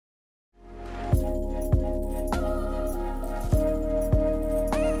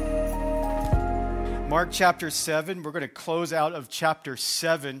Mark chapter 7, we're going to close out of chapter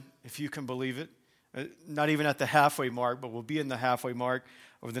 7, if you can believe it. Not even at the halfway mark, but we'll be in the halfway mark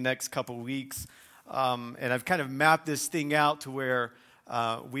over the next couple weeks. And I've kind of mapped this thing out to where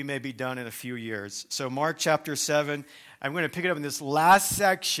we may be done in a few years. So Mark chapter 7, I'm going to pick it up in this last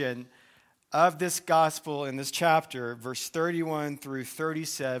section of this gospel in this chapter, verse 31 through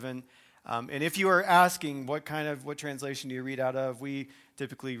 37. And if you are asking what translation do you read out of, we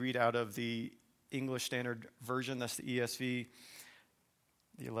typically read out of the English Standard Version. That's the ESV,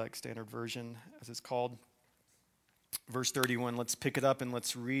 the Elect Standard Version, as it's called. Verse 31, let's pick it up and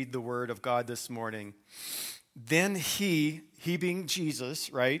let's read the word of God this morning. Then he being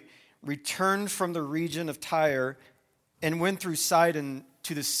Jesus, right, returned from the region of Tyre and went through Sidon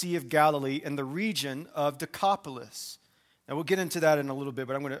to the Sea of Galilee in the region of Decapolis. Now we'll get into that in a little bit,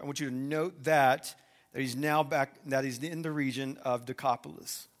 but I want you to note that he's now back, that he's in the region of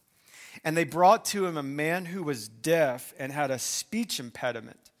Decapolis. And they brought to him a man who was deaf and had a speech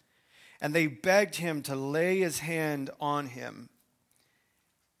impediment. And they begged him to lay his hand on him.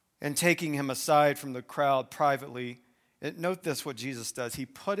 And taking him aside from the crowd privately, note this, what Jesus does. He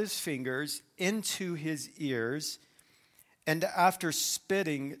put his fingers into his ears, and after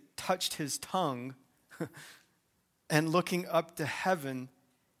spitting, touched his tongue. And looking up to heaven,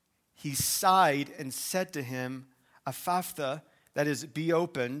 he sighed and said to him, Ephphatha, that is, be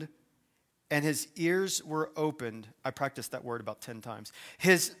opened. And his ears were opened. I practiced that word about 10 times.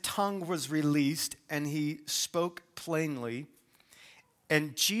 His tongue was released, and he spoke plainly.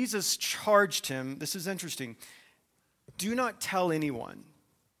 And Jesus charged him, this is interesting, do not tell anyone.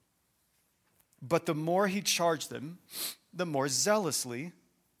 But the more he charged them, the more zealously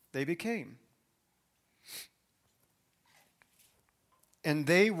they became. And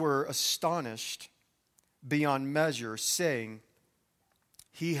they were astonished beyond measure, saying,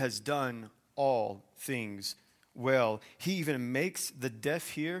 he has done all things well. He even makes the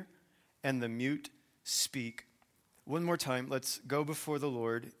deaf hear and the mute speak. One more time, let's go before the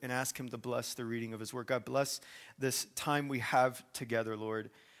Lord and ask him to bless the reading of his word. God, bless this time we have together, Lord.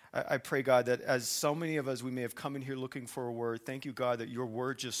 I pray, God, that as so many of us, we may have come in here looking for a word. Thank you, God, that your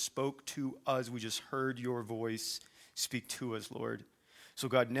word just spoke to us. We just heard your voice speak to us, Lord. So,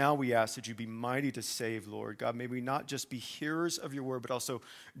 God, now we ask that you be mighty to save, Lord. God, may we not just be hearers of your word, but also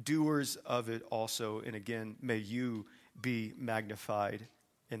doers of it also. And again, may you be magnified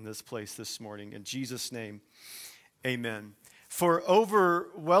in this place this morning. In Jesus' name, amen. For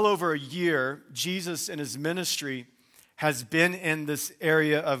well over a year, Jesus and his ministry has been in this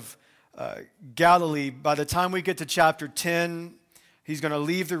area of Galilee. By the time we get to chapter 10, he's going to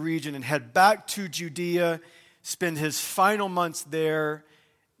leave the region and head back to Judea, spend his final months there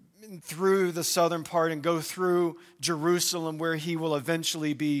through the southern part and go through Jerusalem, where he will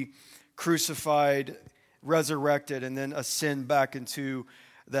eventually be crucified, resurrected, and then ascend back into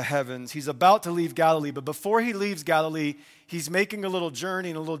the heavens. He's about to leave Galilee, but before he leaves Galilee, he's making a little journey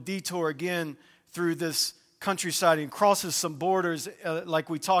and a little detour again through this countryside and crosses some borders,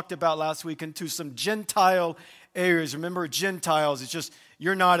 like we talked about last week, into some Gentile areas. Remember, Gentiles, it's just,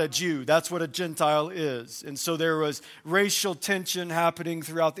 you're not a Jew. That's what a Gentile is. And so there was racial tension happening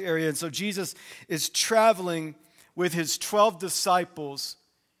throughout the area. And so Jesus is traveling with his 12 disciples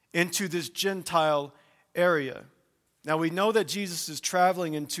into this Gentile area. Now we know that Jesus is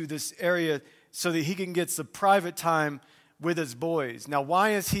traveling into this area so that he can get some private time with his boys. Now,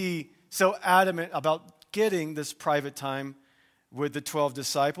 why is he so adamant about getting this private time with the 12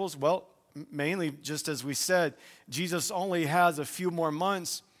 disciples? Well, mainly, just as we said, Jesus only has a few more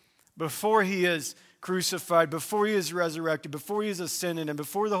months before he is crucified, before he is resurrected, before he is ascended, and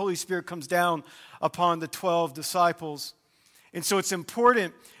before the Holy Spirit comes down upon the 12 disciples. And so it's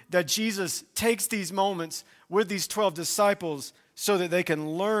important that Jesus takes these moments with these 12 disciples so that they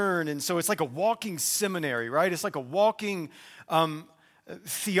can learn. And so it's like a walking seminary, right? It's like a walking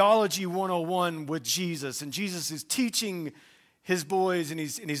theology 101 with Jesus. And Jesus is teaching his boys, and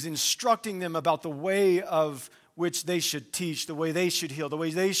he's instructing them about the way of which they should teach, the way they should heal, the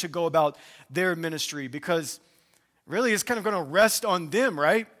way they should go about their ministry, because really it's kind of going to rest on them,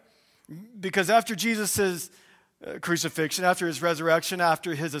 right? Because after Jesus' crucifixion, after his resurrection,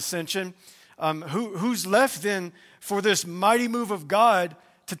 after his ascension, who's left then for this mighty move of God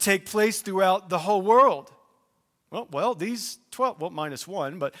to take place throughout the whole world? Well, these 12, minus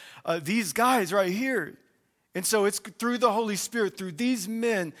one, but these guys right here. And so it's through the Holy Spirit, through these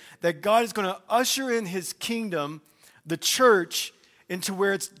men, that God is going to usher in his kingdom, the church, into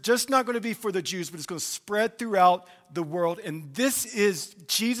where it's just not going to be for the Jews, but it's going to spread throughout the world. And this is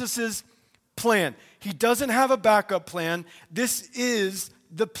Jesus' plan. He doesn't have a backup plan. This is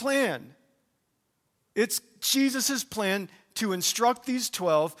the plan. It's Jesus' plan to instruct these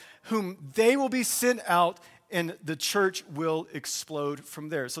 12, whom they will be sent out, and the church will explode from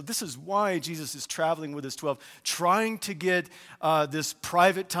there. So this is why Jesus is traveling with his 12, trying to get this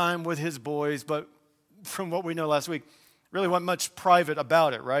private time with his boys, but from what we know last week, really wasn't much private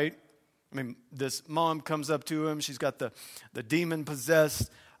about it, right? I mean, this mom comes up to him. She's got the demon-possessed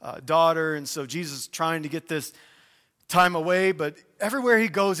daughter, and so Jesus is trying to get this time away, but everywhere he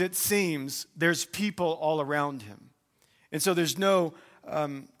goes, it seems, there's people all around him. And so there's no,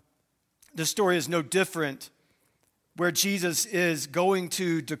 the story is no different where Jesus is going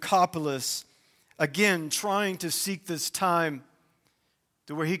to Decapolis, again, trying to seek this time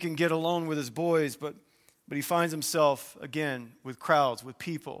to where he can get alone with his boys, but he finds himself, again, with crowds, with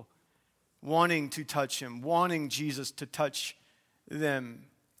people, wanting to touch him, wanting Jesus to touch them.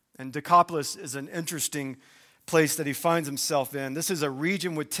 And Decapolis is an interesting place that he finds himself in. This is a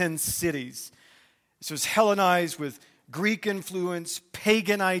region with 10 cities. So it's Hellenized with Greek influence,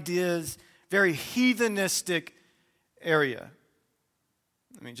 pagan ideas, very heathenistic area.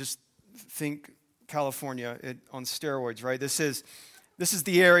 I mean, just think California on steroids, right? This is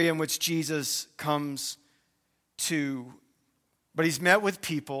the area in which Jesus comes to. But he's met with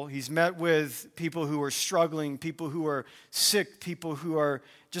people. He's met with people who are struggling, people who are sick, people who are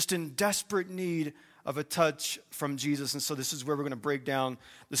just in desperate need of a touch from Jesus. And so this is where we're going to break down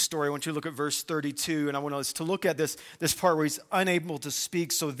the story. I want you to look at verse 32, and I want us to look at this part where he's unable to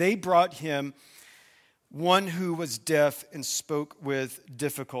speak. So they brought him one who was deaf and spoke with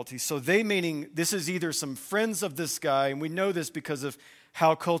difficulty. So they, meaning this is either some friends of this guy, and we know this because of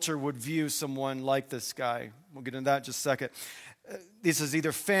how culture would view someone like this guy. We'll get into that in just a second. This is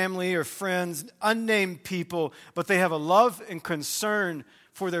either family or friends, unnamed people, but they have a love and concern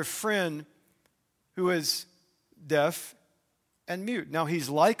for their friend who is deaf and mute. Now, he's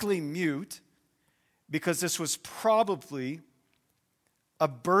likely mute because this was probably a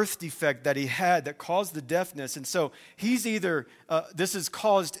birth defect that he had that caused the deafness. And so he's either, this is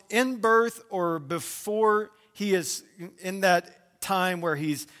caused in birth or before he is in that time where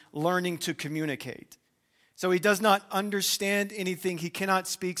he's learning to communicate. So he does not understand anything. He cannot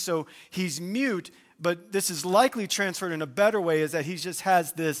speak, so he's mute. But this is likely transferred in a better way, is that he just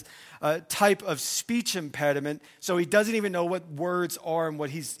has this type of speech impediment, so he doesn't even know what words are and what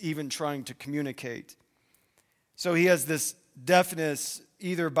he's even trying to communicate. So he has this deafness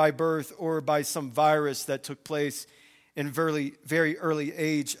either by birth or by some virus that took place in very, very early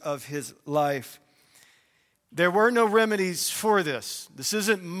age of his life. There were no remedies for this. This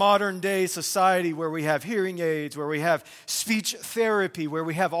isn't modern day society where we have hearing aids, where we have speech therapy, where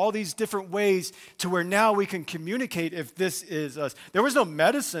we have all these different ways to where now we can communicate if this is us. There was no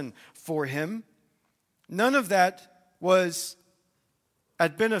medicine for him. None of that was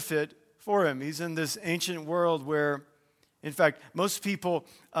at benefit for him. He's in this ancient world where, in fact, most people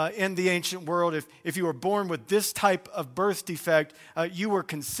in the ancient world, if you were born with this type of birth defect, you were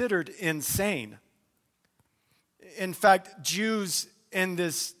considered insane. In fact, Jews in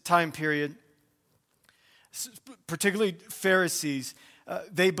this time period, particularly Pharisees,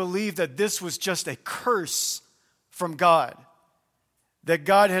 they believed that this was just a curse from God. That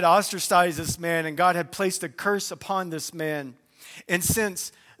God had ostracized this man and God had placed a curse upon this man. And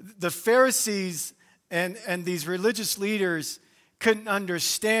since the Pharisees and these religious leaders couldn't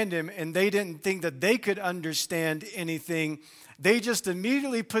understand him and they didn't think that they could understand anything, they just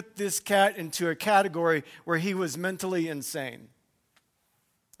immediately put this cat into a category where he was mentally insane.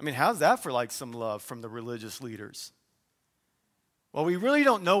 I mean, how's that for like some love from the religious leaders? Well, we really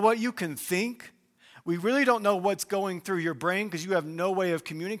don't know what you can think. We really don't know what's going through your brain because you have no way of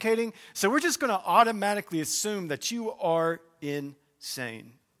communicating. So we're just going to automatically assume that you are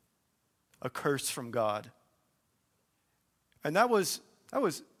insane. A curse from God. And that was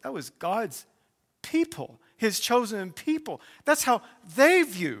God's people, his chosen people. That's how they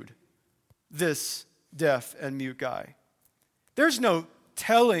viewed this deaf and mute guy. There's no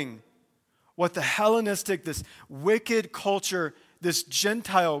telling what the Hellenistic, this wicked culture, this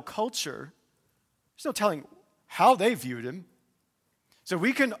Gentile culture, there's no telling how they viewed him. So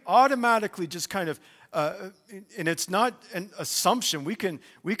we can automatically just kind of, and it's not an assumption, we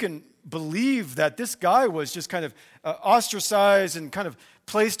can believe that this guy was just kind of ostracized and kind of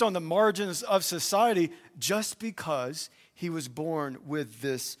placed on the margins of society just because he was born with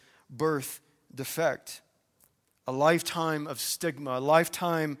this birth defect. A lifetime of stigma, a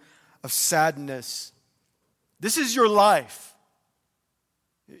lifetime of sadness. This is your life.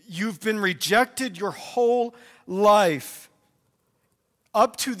 You've been rejected your whole life.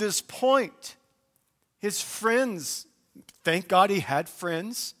 Up to this point, his friends, thank God he had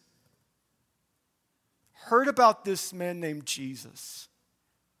friends. heard about this man named Jesus,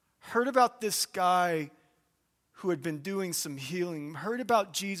 heard about this guy who had been doing some healing, heard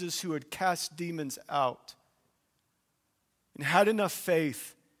about Jesus who had cast demons out, and had enough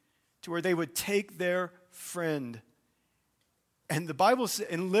faith to where they would take their friend. And the Bible says,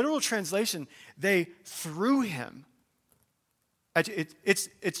 in literal translation, they threw him.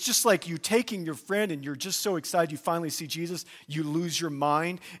 It's just like you taking your friend and you're just so excited you finally see Jesus, you lose your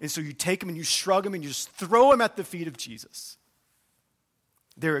mind. And so you take him and you shrug him and you just throw him at the feet of Jesus.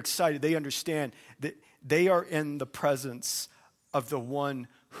 They're excited. They understand that they are in the presence of the one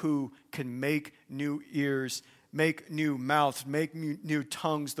who can make new ears, make new mouths, make new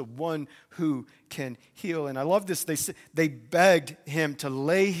tongues, the one who can heal. And I love this. They begged him to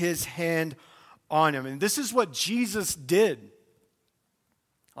lay his hand on him. And this is what Jesus did.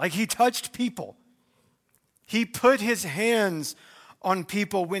 Like, he touched people. He put his hands on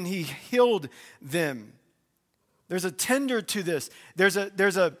people when he healed them. There's a tender to this. There's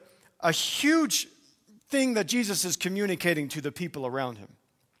a huge thing that Jesus is communicating to the people around him.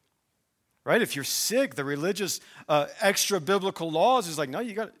 Right? If you're sick, the religious extra biblical laws is like, no,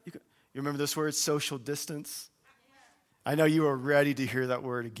 you remember this word, social distance? I know you were ready to hear that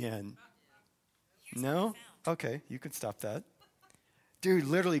word again. No? Okay, you can stop that. Dude,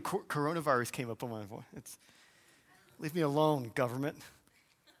 literally, coronavirus came up on my voice. Leave me alone, government.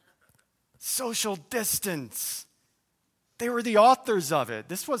 Social distance. They were the authors of it.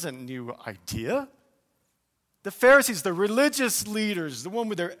 This wasn't a new idea. The Pharisees, the religious leaders, the one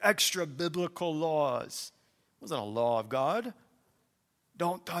with their extra biblical laws. It wasn't a law of God.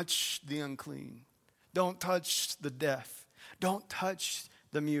 Don't touch the unclean. Don't touch the deaf. Don't touch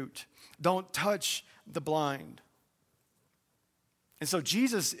the mute. Don't touch the blind. And so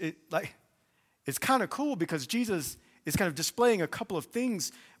Jesus, it's kind of cool because Jesus is kind of displaying a couple of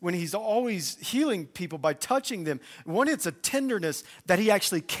things when he's always healing people by touching them. One, it's a tenderness that he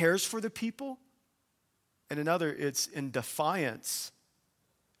actually cares for the people. And another, it's in defiance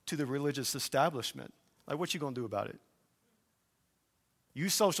to the religious establishment. Like, what you going to do about it? You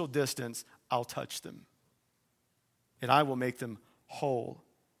social distance, I'll touch them. And I will make them whole.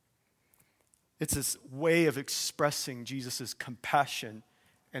 It's this way of expressing Jesus' compassion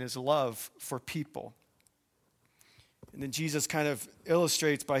and his love for people. And then Jesus kind of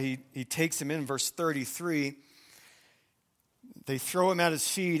illustrates by he takes him in verse 33. They throw him at his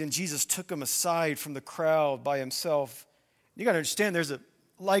feet, and Jesus took him aside from the crowd by himself. You got to understand, there's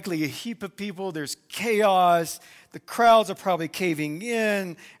likely a heap of people. There's chaos. The crowds are probably caving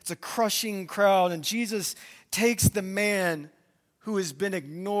in. It's a crushing crowd. And Jesus takes the man who has been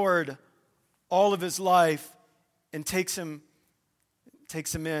ignored all of his life and takes him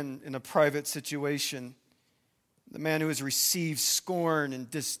in a private situation. The man who has received scorn and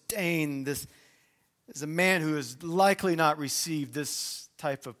disdain, this is a man who has likely not received this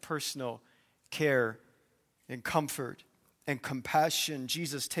type of personal care and comfort and compassion.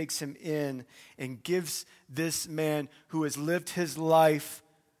 Jesus takes him in and gives this man who has lived his life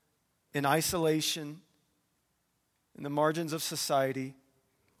in isolation, in the margins of society,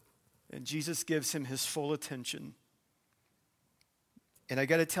 and Jesus gives him his full attention. And I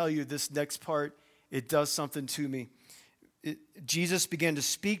got to tell you, this next part, it does something to me. Jesus began to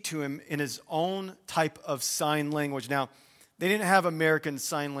speak to him in his own type of sign language. Now, they didn't have American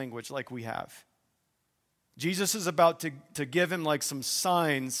Sign Language like we have. Jesus is about to give him like some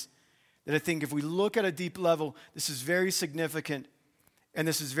signs that I think if we look at a deep level, this is very significant, and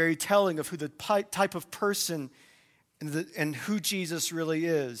this is very telling of who the type of person and who Jesus really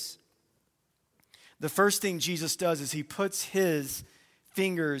is. The first thing Jesus does is he puts his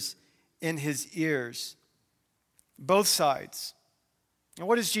fingers in his ears, both sides. And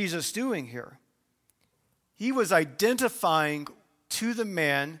what is Jesus doing here? He was identifying to the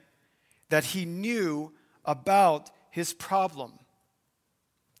man that he knew about his problem.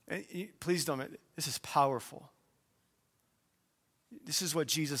 And please don't, this is powerful. This is what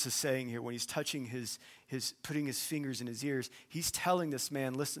Jesus is saying here when he's touching putting his fingers in his ears. He's telling this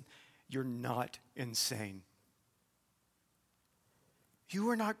man, listen, you're not insane. You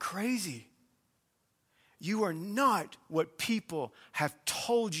are not crazy. You are not what people have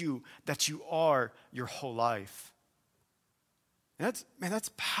told you that you are your whole life. And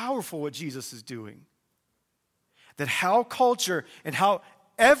that's powerful what Jesus is doing. That how culture and how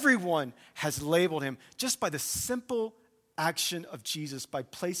everyone has labeled him just by the simple action of Jesus, by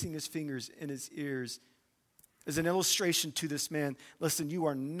placing his fingers in his ears, is an illustration to this man. Listen, you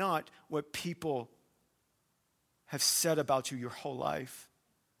are not what people have said about you your whole life.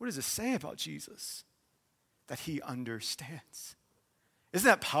 What does it say about Jesus? That he understands. Isn't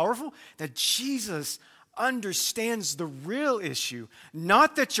that powerful? That Jesus understands the real issue.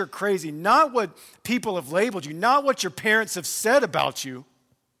 Not that you're crazy, not what people have labeled you, not what your parents have said about you.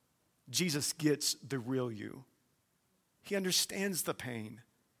 Jesus gets the real you. He understands the pain.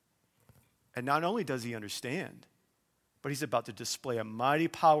 And not only does he understand, but he's about to display a mighty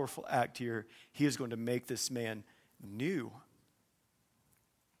powerful act here. He is going to make this man new.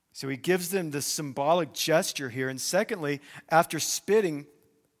 So he gives them this symbolic gesture here. And secondly, after spitting,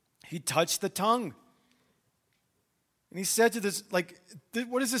 he touched the tongue. And he said to this,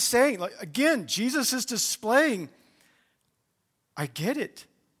 what is this saying? Again, Jesus is displaying, I get it.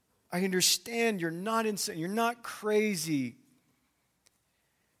 I understand you're not insane. You're not crazy.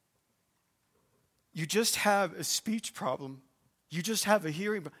 You just have a speech problem. You just have a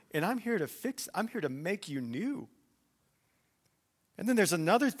hearing problem. And I'm here to fix it. I'm here to make you new. And then there's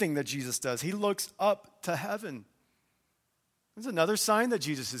another thing that Jesus does. He looks up to heaven. There's another sign that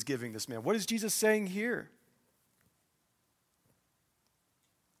Jesus is giving this man. What is Jesus saying here?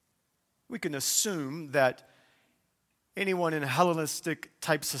 We can assume that anyone in a Hellenistic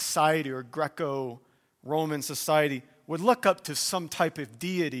type society or Greco-Roman society would look up to some type of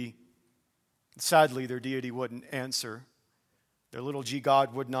deity. Sadly, their deity wouldn't answer. Their little g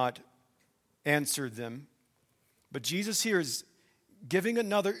God would not answer them. But Jesus here is giving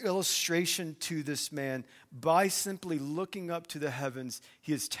another illustration to this man. By simply looking up to the heavens,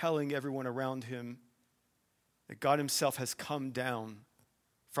 he is telling everyone around him that God himself has come down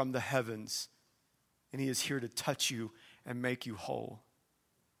from the heavens, and he is here to touch you and make you whole.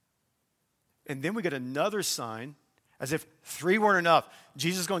 And then we get another sign, as if 3 weren't enough.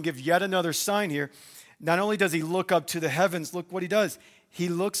 Jesus is going to give yet another sign here. Not only does he look up to the heavens, look what he does. He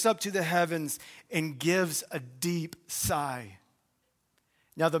looks up to the heavens and gives a deep sigh.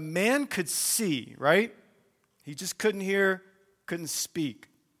 Now the man could see, right? He just couldn't hear, couldn't speak.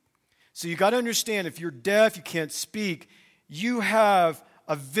 So you got to understand, if you're deaf, you can't speak, you have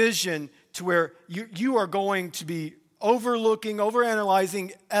a vision to where you are going to be overlooking,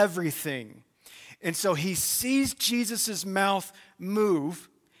 overanalyzing everything. And so he sees Jesus' mouth move,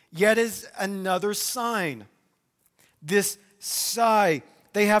 yet is another sign. This sigh,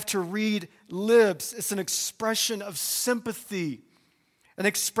 they have to read lips. It's an expression of sympathy, an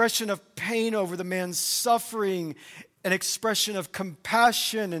expression of pain over the man's suffering, an expression of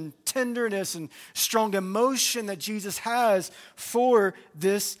compassion and tenderness and strong emotion that Jesus has for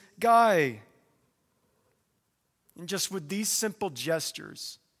this guy. And just with these simple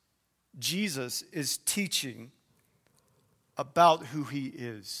gestures, Jesus is teaching about who he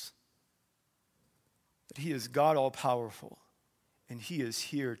is. That he is God all-powerful, and he is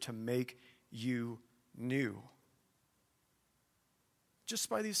here to make you new. Just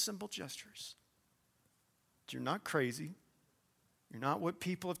by these simple gestures. You're not crazy. You're not what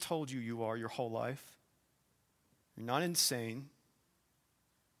people have told you you are your whole life. You're not insane.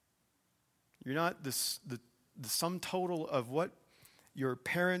 You're not the sum total of what your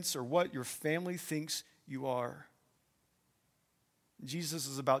parents or what your family thinks you are. Jesus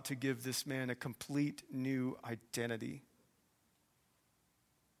is about to give this man a complete new identity.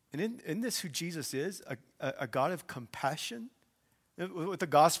 And isn't this who Jesus is? A God of compassion? What the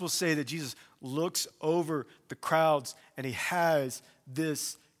Gospels say, that Jesus looks over the crowds and he has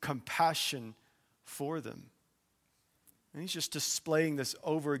this compassion for them. And he's just displaying this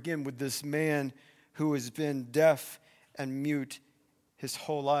over again with this man who has been deaf and mute his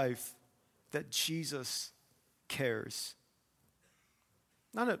whole life, that Jesus cares.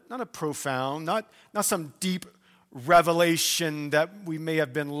 Not a profound, not some deep revelation that we may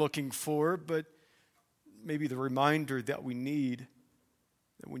have been looking for, but maybe the reminder that we need.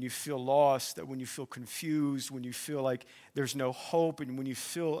 That when you feel lost, that when you feel confused, when you feel like there's no hope, and when you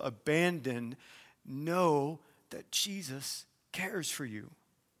feel abandoned, know that Jesus cares for you.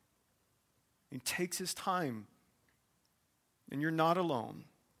 He takes his time, and you're not alone.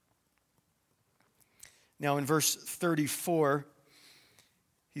 Now in verse 34,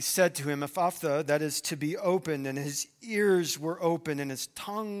 he said to him, Ephphatha, that is to be opened, and his ears were open, and his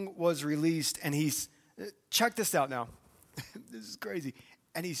tongue was released, and check this out now. This is crazy.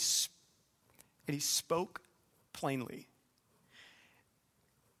 And he spoke plainly.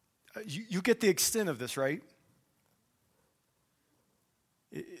 You get the extent of this, right?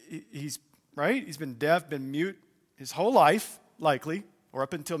 He's right. He's been deaf, been mute his whole life, likely, or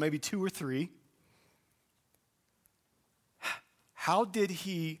up until maybe 2 or 3. How did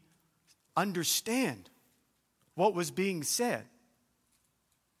he understand what was being said?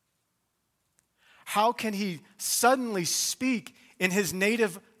 How can he suddenly speak in his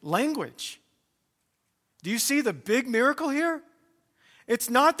native language? Do you see the big miracle here? It's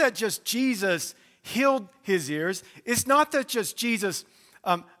not that just Jesus healed his ears. It's not that just Jesus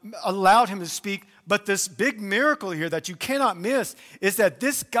allowed him to speak, but this big miracle here that you cannot miss is that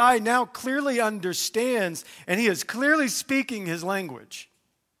this guy now clearly understands, and he is clearly speaking his language.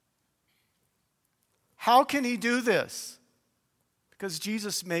 How can he do this? Because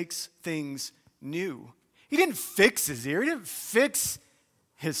Jesus makes things new. He didn't fix his ear. He didn't fix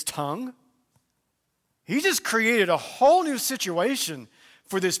his tongue. He just created a whole new situation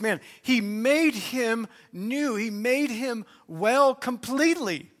for this man. He made him new. He made him well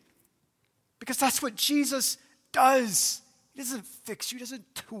completely. Because that's what Jesus does. He doesn't fix you. He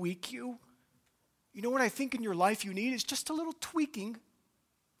doesn't tweak you. You know what I think in your life you need is just a little tweaking.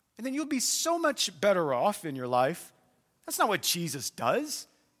 And then you'll be so much better off in your life. That's not what Jesus does.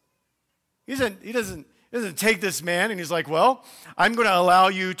 He doesn't take this man and he's like, well, I'm going to allow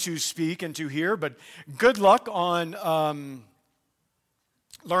you to speak and to hear, but good luck on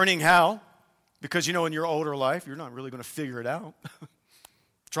learning how, because in your older life, you're not really going to figure it out.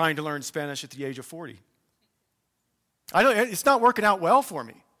 Trying to learn Spanish at the age of 40. It's not working out well for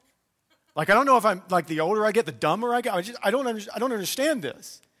me. I don't know if I'm the older I get, the dumber I get. I don't understand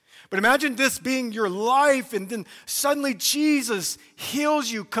this. But imagine this being your life, and then suddenly Jesus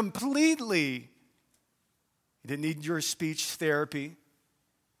heals you completely. You didn't need your speech therapy,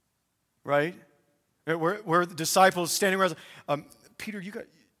 right? Where the disciples standing around, Peter,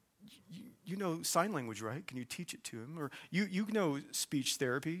 you know sign language, right? Can you teach it to him? Or you know speech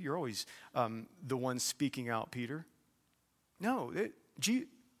therapy. You're always the one speaking out, Peter. No,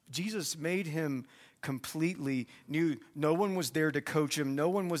 Jesus made him completely new. No one was there to coach him. No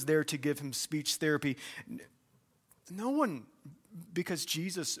one was there to give him speech therapy. No one, because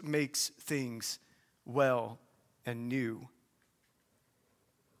Jesus makes things well and new.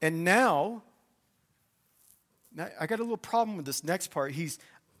 And now, I got a little problem with this next part. He's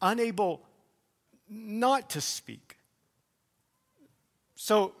unable not to speak.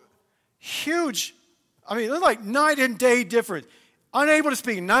 So, huge, they're like night and day difference. Unable to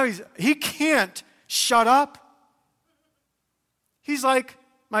speak. Now he can't shut up. He's like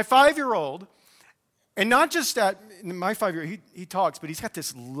my 5-year-old, and not just that, my 5-year-old, he talks, but he's got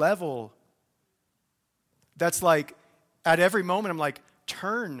this level that's like, at every moment, I'm like,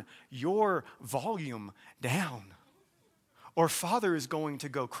 turn your volume down, or Father is going to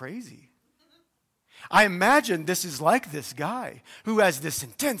go crazy. I imagine this is like this guy who has this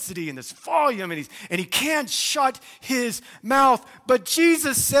intensity and this volume, and he can't shut his mouth. But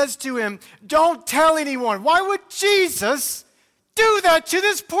Jesus says to him, don't tell anyone. Why would Jesus do that to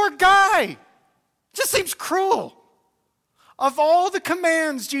this poor guy? It just seems cruel. Of all the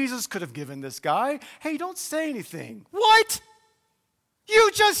commands Jesus could have given this guy, hey, don't say anything. What?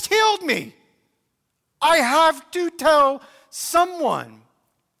 You just healed me. I have to tell someone.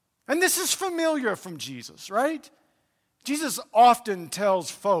 And this is familiar from Jesus, right? Jesus often tells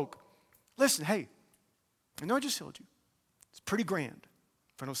folk, listen, hey, I know I just healed you. It's pretty grand,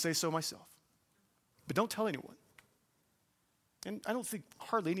 if I don't say so myself. But don't tell anyone. And I don't think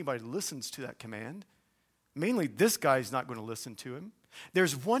hardly anybody listens to that command. Mainly, this guy's not going to listen to him.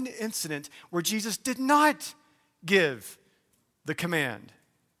 There's one incident where Jesus did not give the command.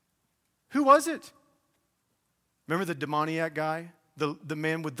 Who was it? Remember the demoniac guy? The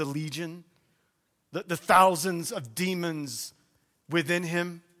man with the legion? The thousands of demons within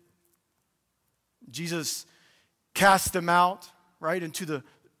him? Jesus cast them out, right, into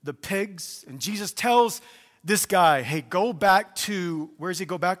the pigs. And Jesus tells this guy, hey, go back to, where does he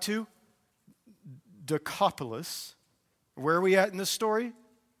go back to? Decapolis. Where are we at in this story?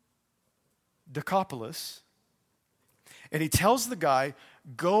 Decapolis. And he tells the guy,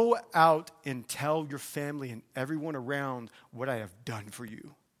 go out and tell your family and everyone around what I have done for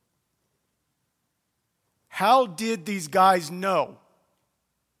you. How did these guys know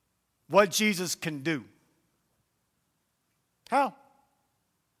what Jesus can do? How?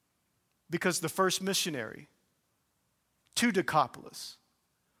 Because the first missionary to Decapolis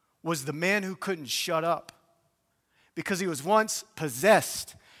was the man who couldn't shut up because he was once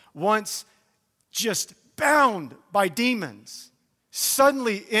possessed, once just bound by demons,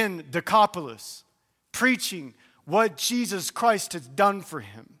 suddenly in Decapolis, preaching what Jesus Christ has done for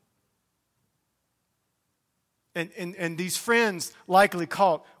him. And these friends likely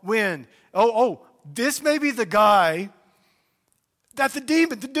caught wind. This may be the guy that the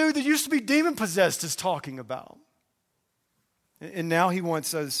dude that used to be demon possessed is talking about. And now he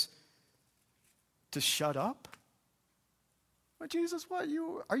wants us to shut up? What, Jesus,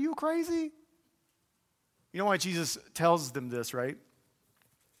 are you crazy? You know why Jesus tells them this, right?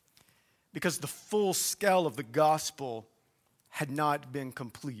 Because the full scale of the gospel had not been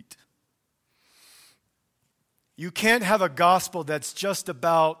complete. You can't have a gospel that's just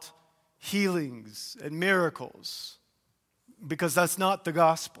about healings and miracles, because that's not the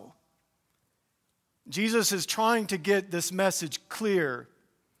gospel. Jesus is trying to get this message clear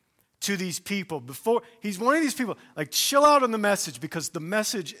to these people. Before he's wanting these people, like, chill out on the message, because the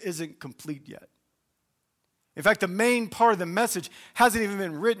message isn't complete yet. In fact, the main part of the message hasn't even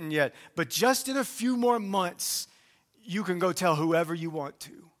been written yet. But just in a few more months, you can go tell whoever you want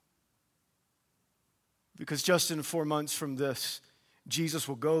to. Because just in 4 months from this, Jesus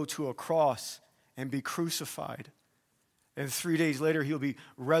will go to a cross and be crucified. And 3 days later, he'll be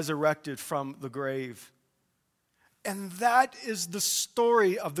resurrected from the grave. And that is the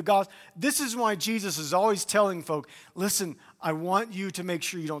story of the gospel. This is why Jesus is always telling folk, listen, I want you to make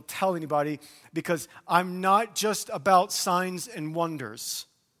sure you don't tell anybody, because I'm not just about signs and wonders.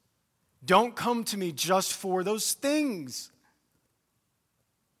 Don't come to me just for those things.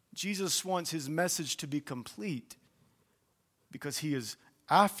 Jesus wants his message to be complete, because he is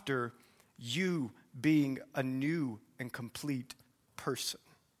after you being a new and complete person.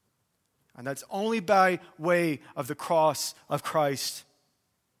 And that's only by way of the cross of Christ.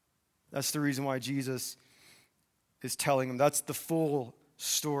 That's the reason why Jesus is telling them. That's the full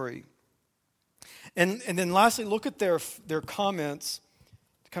story. And then lastly, look at their comments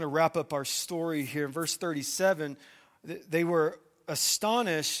to kind of wrap up our story here. In verse 37, they were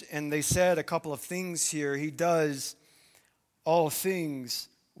astonished, and they said a couple of things here. He does all things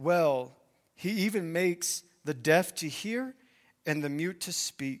well. He even makes the deaf to hear and the mute to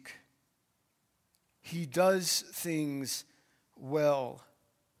speak. He does things well.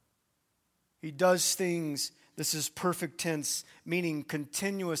 He does things, this is perfect tense, meaning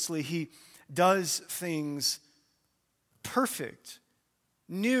continuously. He does things perfect,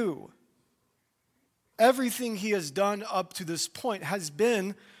 new. Everything he has done up to this point has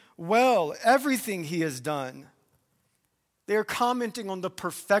been well. Everything he has done. They're commenting on the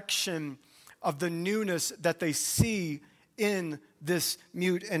perfection of the newness that they see in this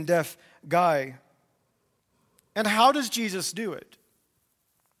mute and deaf guy. And how does Jesus do it?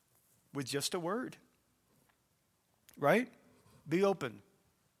 With just a word. Right? Be open.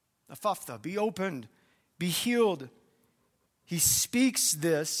 Aphaphta, be opened. Be healed. He speaks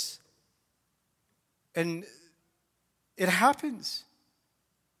this, and it happens.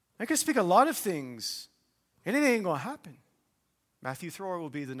 I can speak a lot of things, and it ain't going to happen. Matthew Thrower will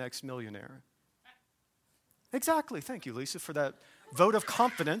be the next millionaire. Exactly. Thank you, Lisa, for that vote of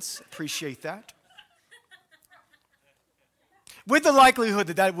confidence. Appreciate that. With the likelihood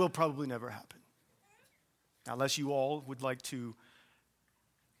that that will probably never happen. Now, unless you all would like to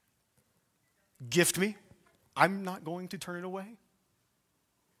gift me, I'm not going to turn it away.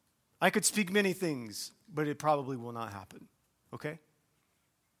 I could speak many things, but it probably will not happen. Okay?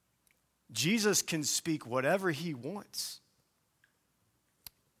 Jesus can speak whatever he wants.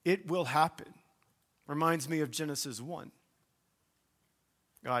 It will happen. Reminds me of Genesis 1.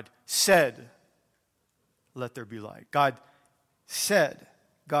 God said, let there be light. God said,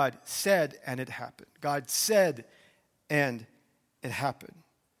 and it happened. God said, and it happened.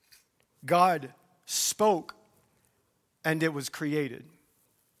 God spoke, and it was created.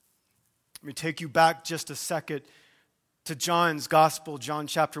 Let me take you back just a second to John's Gospel, John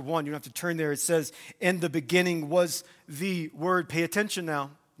chapter 1. You don't have to turn there. It says, in the beginning was the Word. Pay attention now,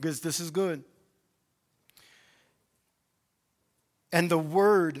 because this is good. And the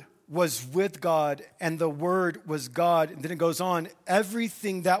Word was with God, and the Word was God. And then it goes on,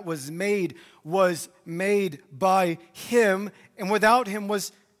 everything that was made by him, and without him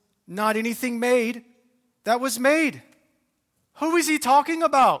was not anything made that was made. Who is he talking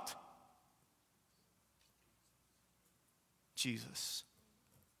about? Jesus.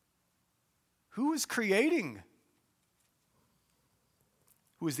 Who is creating?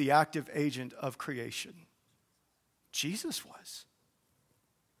 Who is the active agent of creation? Jesus was.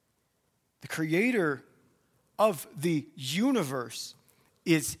 The creator of the universe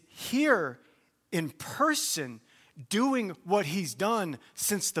is here in person doing what he's done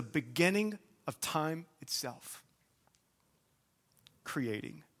since the beginning of time itself.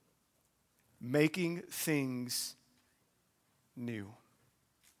 Creating. Making things new.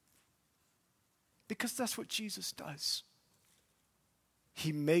 Because that's what Jesus does.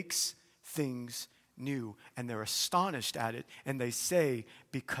 He makes things new, and they're astonished at it, and they say,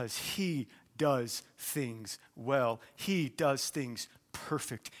 because he does things well. He does things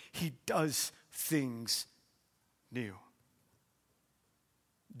perfect. He does things new.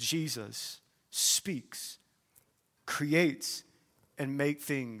 Jesus speaks, creates, and makes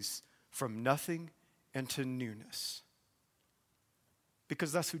things from nothing into newness.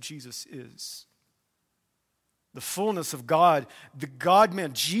 Because that's who Jesus is. The fullness of God, the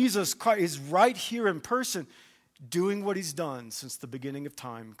God-man, Jesus Christ, is right here in person, doing what he's done since the beginning of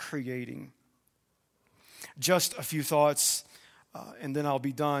time, creating. Just a few thoughts, and then I'll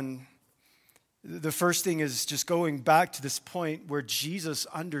be done. The first thing is just going back to this point where Jesus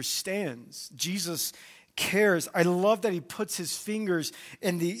understands. Jesus cares. I love that he puts his fingers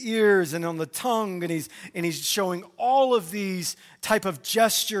in the ears and on the tongue, and he's showing all of these type of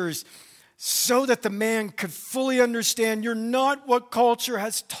gestures so that the man could fully understand you're not what culture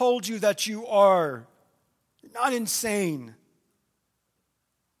has told you that you are. You're not insane.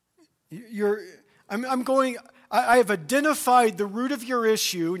 I have identified the root of your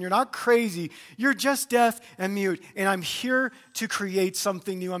issue, and you're not crazy. You're just deaf and mute, and I'm here to create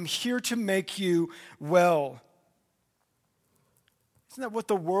something new. I'm here to make you well. Isn't that what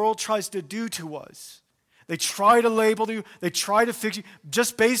the world tries to do to us? They try to label you. They try to fix you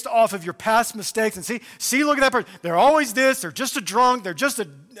just based off of your past mistakes. And see, look at that person. They're always this. They're just a drunk. They're just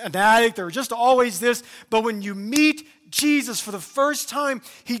an addict. They're just always this. But when you meet Jesus for the first time,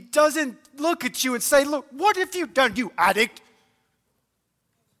 he doesn't look at you and say, look, what have you done, you addict?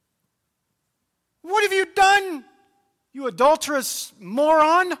 What have you done, you adulterous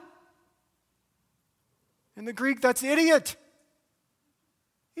moron? In the Greek, that's idiot.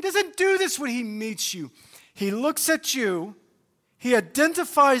 He doesn't do this when he meets you. He looks at you. He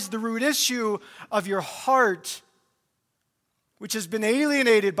identifies the root issue of your heart, which has been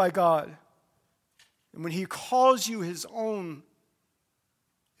alienated by God. And when he calls you his own,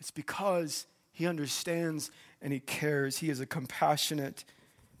 it's because he understands and he cares. He is a compassionate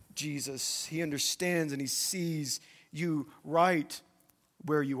Jesus. He understands and he sees you right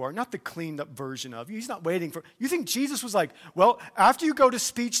where you are, not the cleaned up version of you. He's not waiting for, you think Jesus was like, well, after you go to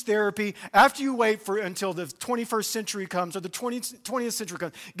speech therapy, after you wait for until the 21st century comes or the 20th century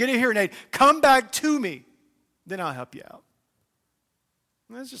comes, get a hearing aid, come back to me, then I'll help you out.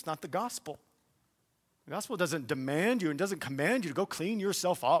 That's just not the gospel. The gospel doesn't demand you and doesn't command you to go clean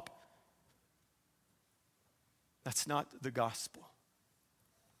yourself up. That's not the gospel.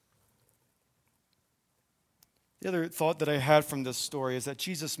 The other thought that I had from this story is that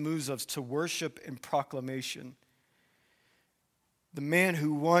Jesus moves us to worship and proclamation. The man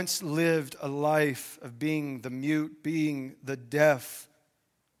who once lived a life of being the mute, being the deaf,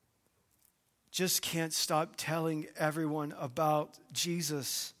 just can't stop telling everyone about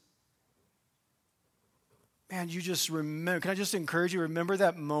Jesus. Man, you just remember, can I just encourage you, remember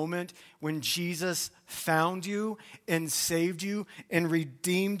that moment when Jesus found you and saved you and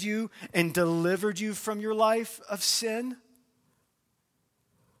redeemed you and delivered you from your life of sin?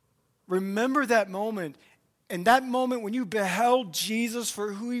 Remember that moment. And that moment when you beheld Jesus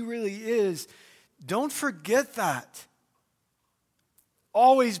for who he really is, don't forget that.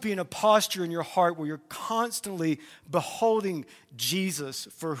 Always be in a posture in your heart where you're constantly beholding Jesus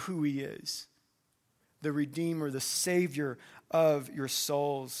for who he is. The Redeemer, the Savior of your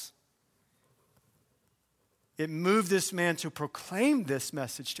souls. It moved this man to proclaim this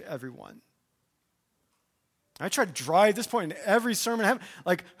message to everyone. I try to drive this point in every sermon I have.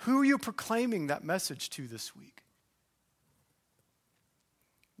 Like, who are you proclaiming that message to this week?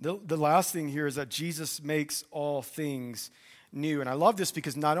 The last thing here is that Jesus makes all things new. And I love this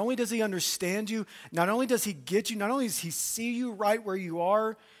because not only does he understand you, not only does he get you, not only does he see you right where you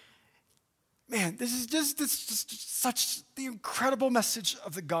are. Man, this is just such the incredible message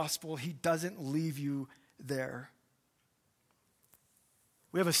of the gospel. He doesn't leave you there.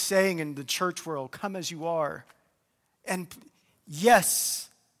 We have a saying in the church world, come as you are. And yes,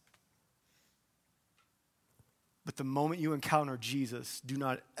 but the moment you encounter Jesus, do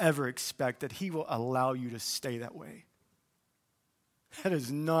not ever expect that he will allow you to stay that way. That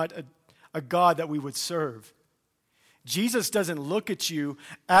is not a God that we would serve. Jesus doesn't look at you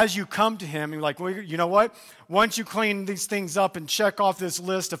as you come to him and like, well, you know what? Once you clean these things up and check off this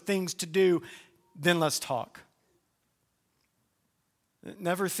list of things to do, then let's talk.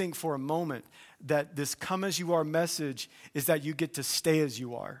 Never think for a moment that this come as you are message is that you get to stay as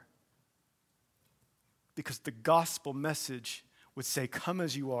you are. Because the gospel message would say, come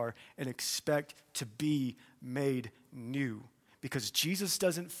as you are and expect to be made new. Because Jesus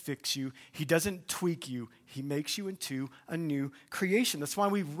doesn't fix you. He doesn't tweak you. He makes you into a new creation. That's why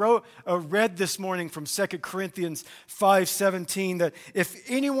we read this morning from 2 Corinthians 5:17 that if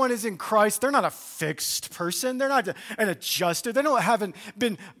anyone is in Christ, they're not a fixed person. They're not an adjusted. They haven't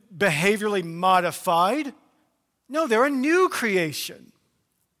been behaviorally modified. No, they're a new creation.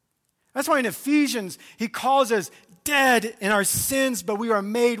 That's why in Ephesians, he calls us dead in our sins, but we are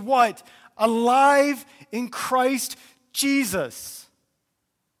made what? Alive in Christ Jesus.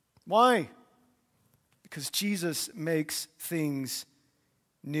 Why? because Jesus makes things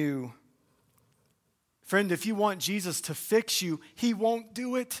new. Friend, if you want Jesus to fix you, he won't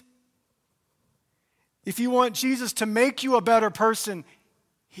do it. If you want Jesus to make you a better person,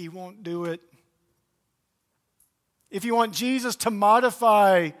 he won't do it. If you want Jesus to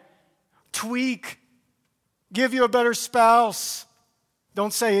modify, tweak, give you a better spouse,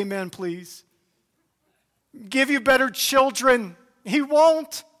 don't say amen, please. Give you better children, he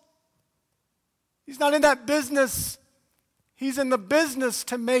won't. He's not in that business. He's in the business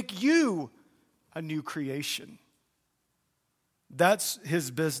to make you a new creation. That's his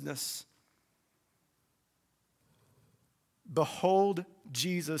business. Behold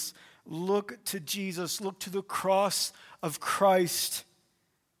Jesus. Look to Jesus. Look to the cross of Christ.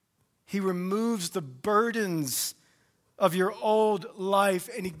 He removes the burdens of your old life,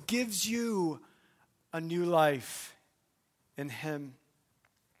 and he gives you a new life in him.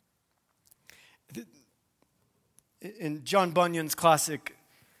 In John Bunyan's classic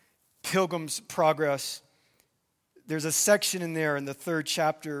Pilgrim's Progress, there's a section in there in the 3rd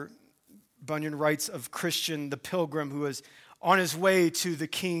chapter. Bunyan writes of Christian, the pilgrim, who is on his way to the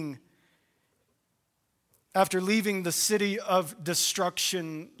king. After leaving the city of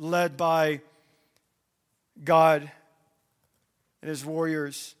destruction led by God and his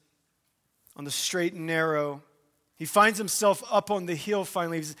warriors on the straight and narrow, he finds himself up on the hill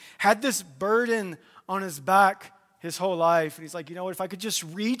finally. He's had this burden on his back his whole life. And he's like, you know what, if I could just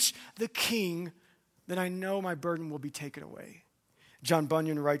reach the king, then I know my burden will be taken away. John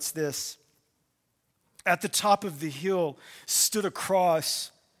Bunyan writes this: at the top of the hill stood a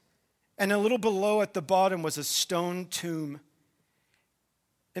cross, and a little below at the bottom was a stone tomb.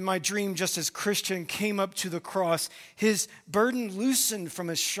 In my dream, just as Christian came up to the cross, his burden loosened from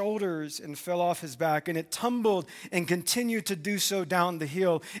his shoulders and fell off his back, and it tumbled and continued to do so down the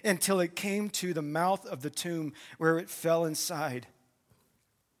hill until it came to the mouth of the tomb, where it fell inside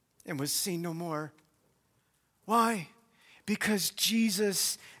and was seen no more. Why? Because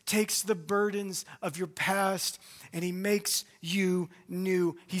Jesus takes the burdens of your past and he makes you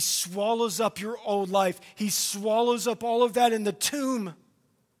new. He swallows up your old life. He swallows up all of that in the tomb.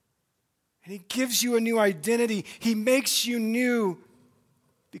 And he gives you a new identity. He makes you new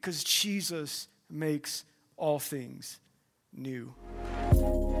because Jesus makes all things new.